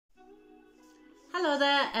Hello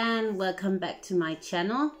there and welcome back to my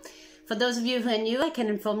channel. For those of you who are new, I can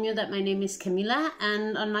inform you that my name is Camilla,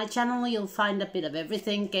 and on my channel you'll find a bit of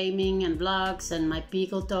everything, gaming and vlogs and my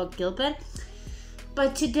beagle dog Gilbert.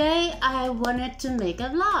 But today I wanted to make a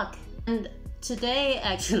vlog, and today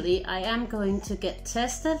actually I am going to get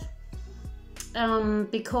tested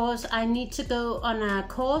because I need to go on a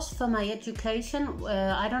course for my education.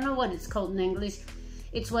 I don't know what it's called in English.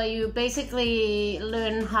 It's where you basically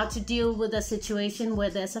learn how to deal with a situation where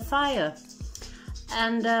there's a fire.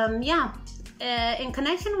 And in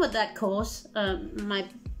connection with that course, my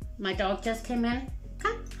dog just came in.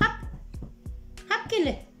 Come, hop,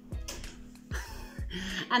 Gille.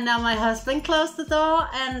 And now my husband closed the door,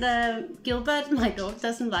 and Gilbert, my dog,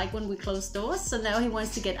 doesn't like when we close doors, so now he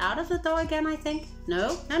wants to get out of the door again, I think.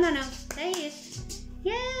 No. There he is.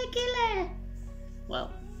 Yeah, Gille.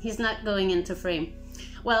 Well, he's not going into frame.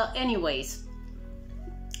 Well, anyways,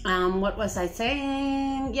 what was I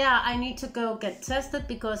saying? Yeah, I need to go get tested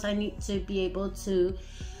because I need to be able to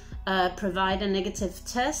provide a negative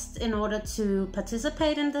test in order to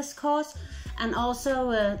participate in this course. And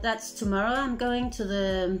also, that's tomorrow. I'm going to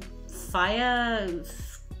the fire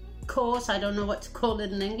course. I don't know what to call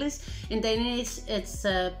it in English. In Danish, it's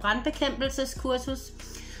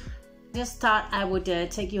brandbekæmpelseskursus. Just thought I would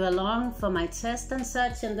take you along for my test and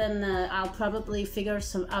such, and then I'll probably figure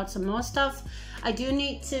out some more stuff. I do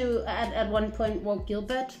need to at one point walk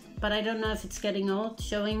Gilbert, but I don't know if it's getting old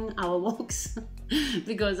showing our walks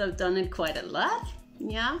because I've done it quite a lot.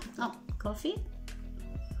 Yeah. Oh, coffee.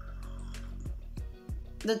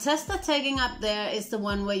 The test they're taking up there is the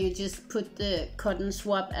one where you just put the cotton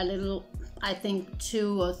swab a little, I think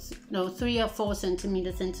 3 or 4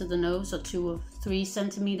 centimeters into the nose, or 2 or 3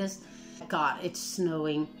 centimeters. God, it's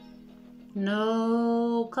snowing.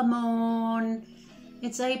 No, come on.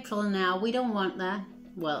 It's April now. We don't want that.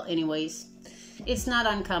 Well, anyways, it's not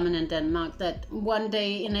uncommon in Denmark that one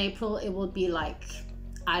day in April it will be like,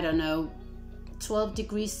 I don't know, 12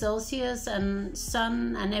 degrees Celsius and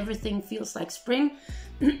sun and everything feels like spring.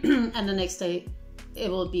 And the next day it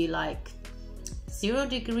will be like 0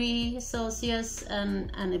 degrees Celsius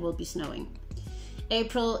and it will be snowing.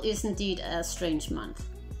 April is indeed a strange month.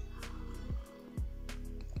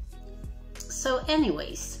 So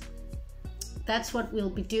anyways, that's what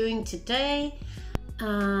we'll be doing today.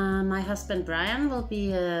 My husband Brian will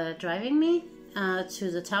be driving me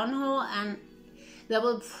to the town hall, and there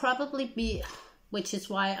will probably be, which is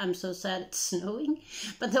why I'm so sad it's snowing,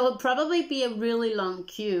 but there will probably be a really long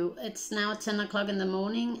queue. It's now 10 o'clock in the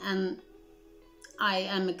morning, and I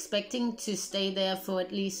am expecting to stay there for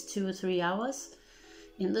at least 2 or 3 hours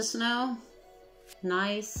in the snow.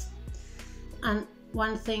 Nice. And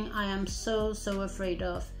one thing I am so afraid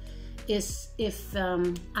of is if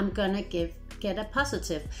I'm gonna get a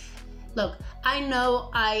positive. Look, I know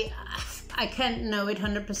I can't know it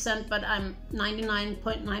 100%, but I'm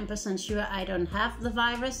 99.9% sure I don't have the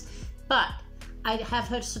virus. But I have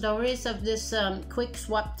heard stories of this quick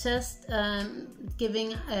swab test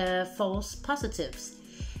giving false positives.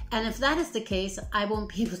 And if that is the case, I won't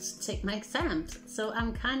be able to take my exams. So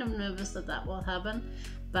I'm kind of nervous that that will happen,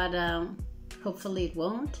 but hopefully it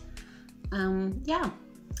won't. Yeah,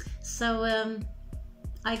 so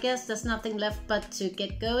I guess there's nothing left but to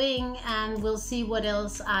get going, and we'll see what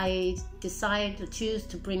else I decide to choose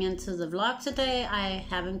to bring into the vlog today. I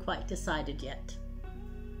haven't quite decided yet.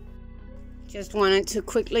 Just wanted to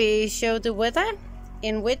quickly show the weather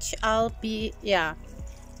in which I'll be. Yeah,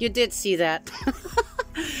 you did see that.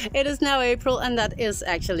 It is now April, and that is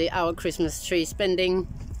actually our Christmas tree spending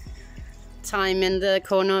time in the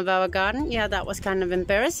corner of our garden. Yeah, that was kind of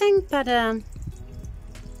embarrassing, but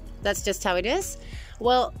that's just how it is.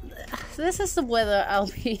 Well, this is the weather. I'll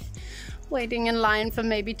be waiting in line for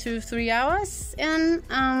maybe 2-3 hours, and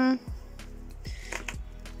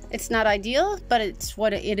it's not ideal, but it's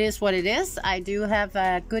what it is. What it is. I do have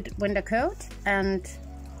a good winter coat, and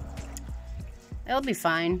it'll be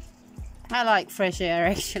fine. I like fresh air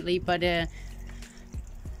actually, but as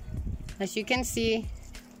you can see,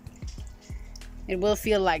 it will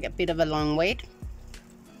feel like a bit of a long wait.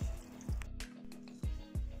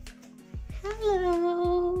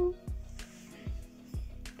 Hello!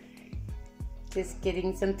 Just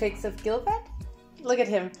getting some pics of Gilbert. Look at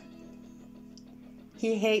him.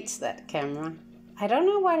 He hates that camera. I don't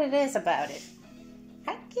know what it is about it.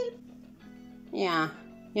 Hi, Gil. Yeah,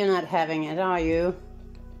 you're not having it, are you?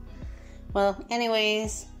 Well,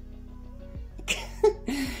 anyways,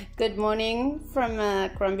 good morning from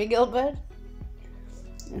Grumpy Gilbert,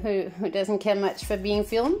 who doesn't care much for being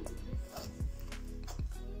filmed.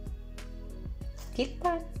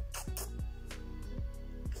 Gilbert.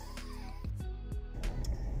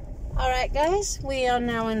 Alright guys, we are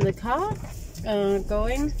now in the car,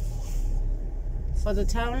 going for the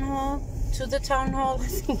town hall, to the town hall I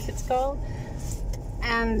think it's called.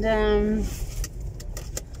 And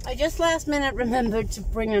I just last minute remembered to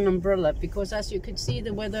bring an umbrella, because as you could see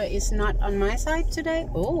the weather is not on my side today.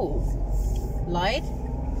 Oh, light.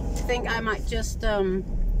 I think I might just, there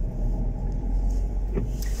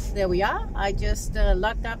we are. I just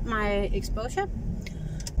locked up my exposure.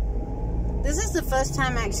 This is the first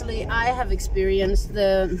time actually I have experienced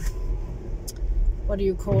the, what do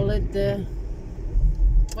you call it? The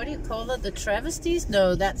travesties?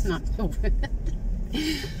 No, that's not the word.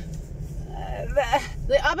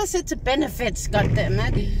 The opposite to benefits,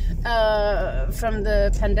 goddammit, from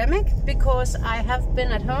the pandemic, because I have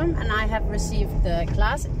been at home and I have received the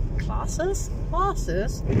classes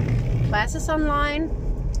online.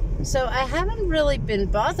 So I haven't really been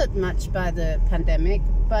bothered much by the pandemic,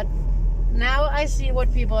 but now I see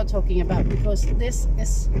what people are talking about, because this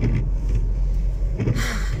is,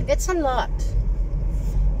 it's a lot.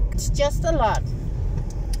 It's just a lot.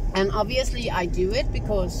 And obviously I do it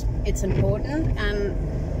because it's important, and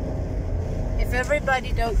if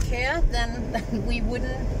everybody don't care, then we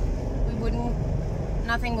wouldn't,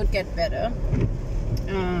 nothing would get better.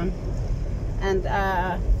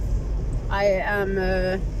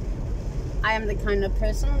 I am the kind of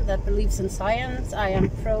person that believes in science. I am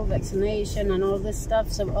pro-vaccination and all this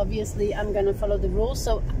stuff, so obviously I'm gonna follow the rules.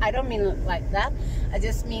 So I don't mean it like that. I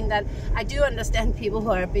just mean that I do understand people who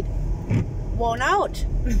are a bit worn out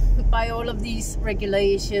by all of these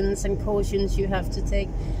regulations and cautions you have to take.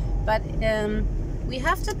 But we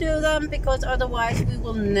have to do them, because otherwise we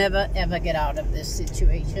will never ever get out of this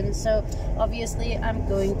situation. So obviously I'm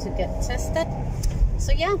going to get tested.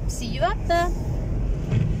 So yeah, see you up there.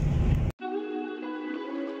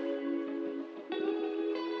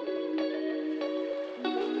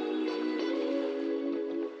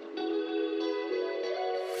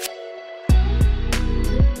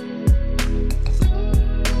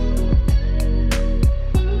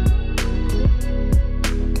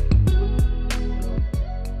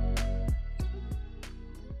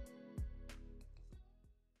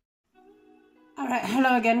 Alright,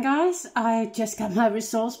 hello again guys. I just got my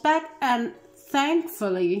results back and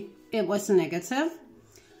thankfully it was negative.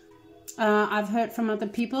 I've heard from other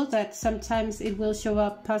people that sometimes it will show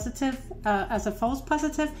up positive, as a false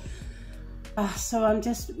positive. So I'm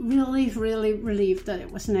just really relieved that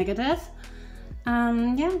it was negative.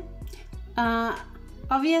 Yeah.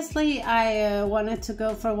 Obviously I wanted to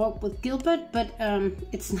go for a walk with Gilbert, but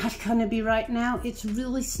it's not gonna be right now. It's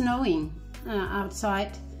really snowing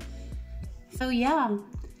outside. So yeah,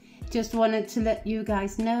 just wanted to let you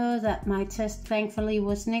guys know that my test thankfully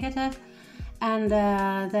was negative, and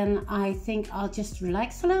then I think I'll just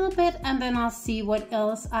relax a little bit, and then I'll see what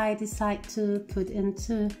else I decide to put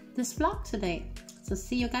into this vlog today. So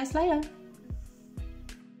see you guys later.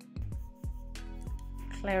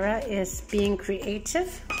 Clara is being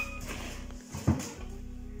creative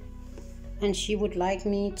and she would like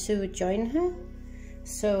me to join her,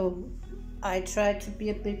 so I tried to be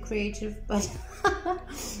a bit creative, but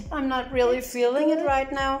I'm not really feeling it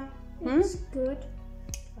right now. It's good.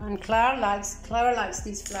 And Clara likes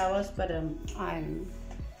these flowers, but I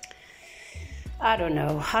don't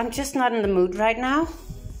know. I'm just not in the mood right now.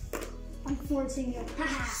 I'm forcing you.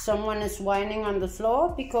 Someone is whining on the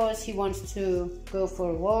floor because he wants to go for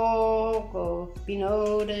a walk or be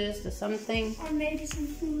noticed or something. Or maybe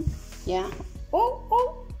something. Yeah.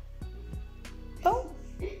 Oh.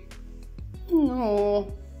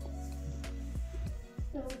 No.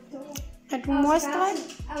 I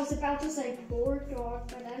was about to say poor dog,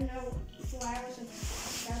 but I don't know why I was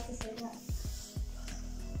about to say that.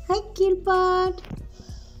 Hi, Gilbert.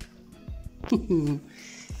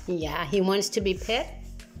 Yeah, he wants to be pet.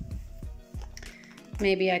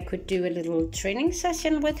 Maybe I could do a little training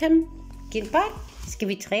session with him. Gilbert, skal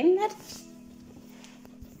vi træne lidt?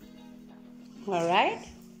 All right.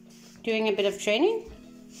 Doing a bit of training.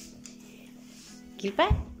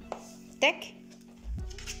 Gilbert, dæk.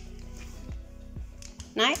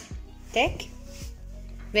 Nej, dæk.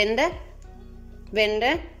 Vente.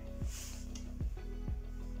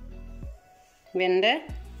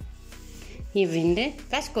 Here, vente.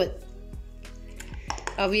 Værsgo.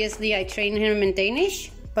 Obviously, I train him in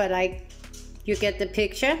Danish, but you get the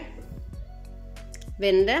picture.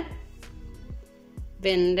 Vente.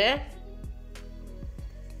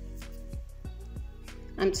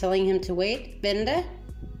 I'm telling him to wait. Vente.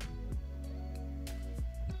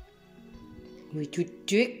 Du er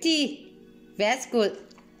dygtig. Værsgo.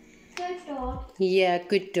 Good dog. Yeah,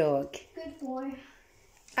 good dog. Good boy.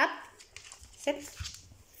 Up. Sit.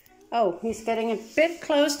 Oh, he's getting a bit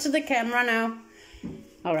close to the camera now.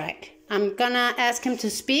 All right, I'm gonna ask him to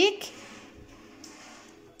speak.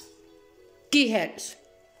 Giv hals.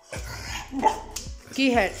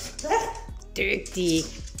 Giv hals. Dirty.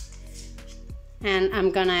 And I'm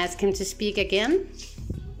gonna ask him to speak again.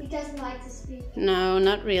 He doesn't like to speak. No,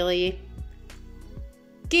 not really.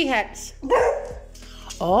 Giv hals.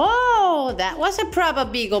 Oh, that was a proper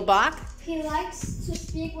beagle bark. He likes to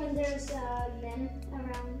speak when there's men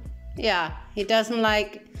around. Yeah, he doesn't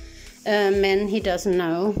like men he doesn't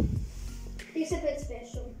know. He's a bit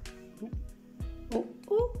special.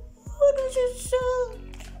 What is it so?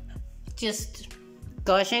 Just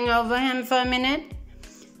gushing over him for a minute.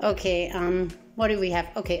 Okay, what do we have?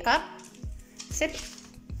 Okay, up, sit.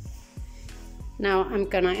 Now I'm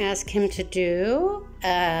gonna ask him to do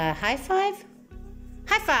a high five.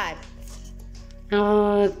 High five.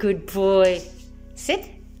 Oh, good boy. Sit.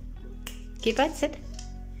 Keep it, sit.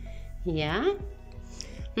 Yeah.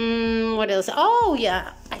 What else? Oh,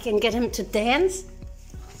 yeah. I can get him to dance.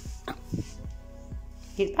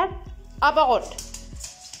 Keep it. Up og rundt.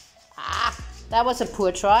 Ah, that was a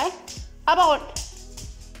poor try. Up og rundt.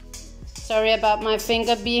 Sorry about my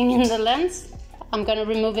finger being in the lens. I'm gonna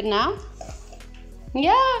remove it now.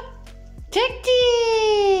 Yeah.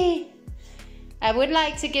 Ticky! I would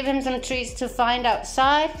like to give him some treats to find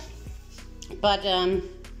outside, but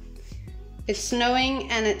it's snowing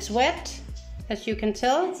and it's wet, as you can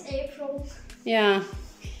tell. It's April. Yeah.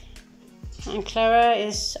 And Clara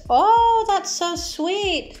is, oh, that's so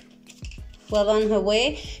sweet. Well, on her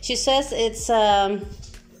way. She says it's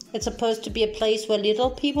supposed to be a place where little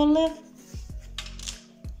people live.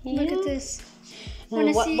 Yeah. Look at this.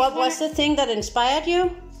 What was the thing that inspired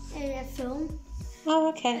you? A film. Oh,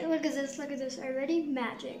 okay. Look at this, look at this. Are you ready?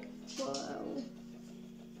 Magic. Whoa.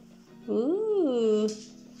 Ooh,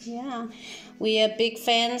 yeah. We are big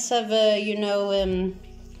fans of,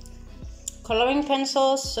 coloring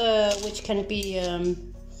pencils, which can be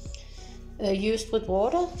used with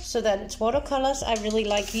water, so that it's watercolors. I really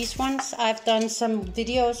like these ones. I've done some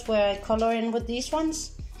videos where I color in with these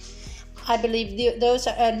ones. I believe those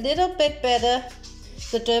are a little bit better,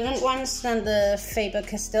 the Derwent ones, than the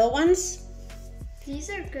Faber-Castell ones.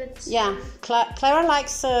 These are good. Yeah, Clara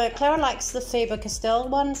likes the Faber-Castell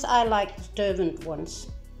ones. I like the Derwent ones.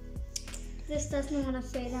 This doesn't want to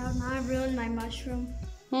fade out. Now I ruined my mushroom.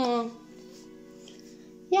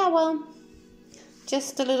 Yeah, well,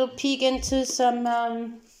 just a little peek into some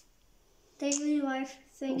daily life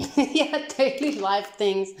things. Yeah, daily life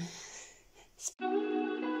things.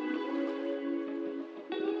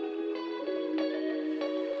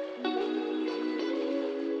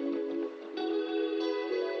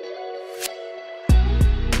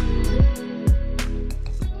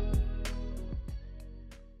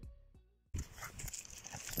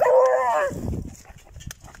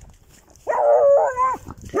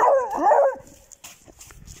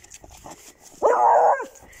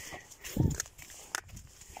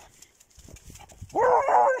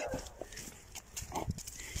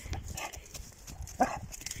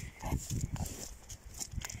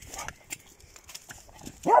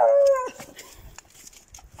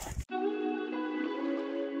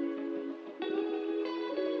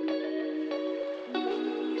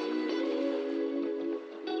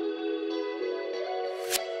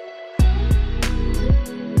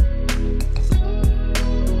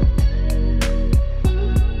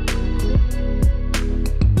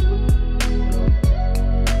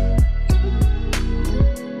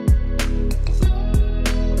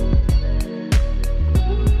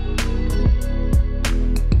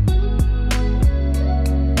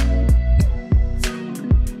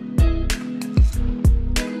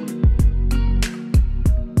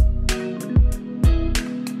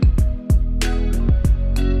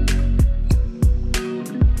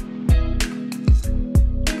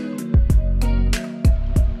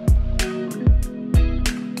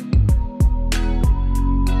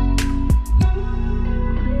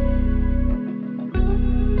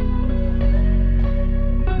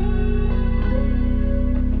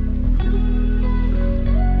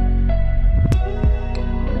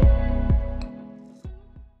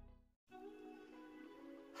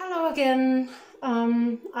 Again,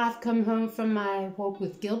 I've come home from my walk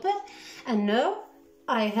with Gilbert, and no,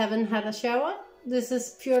 I haven't had a shower. This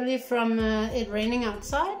is purely from it raining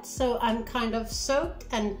outside, so I'm kind of soaked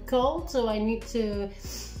and cold, so I need to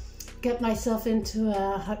get myself into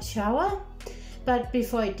a hot shower. But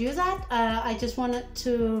before I do that, I just wanted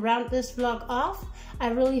to round this vlog off. I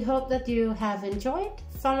really hope that you have enjoyed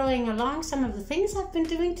following along some of the things I've been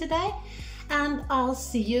doing today, and I'll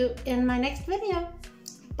see you in my next video.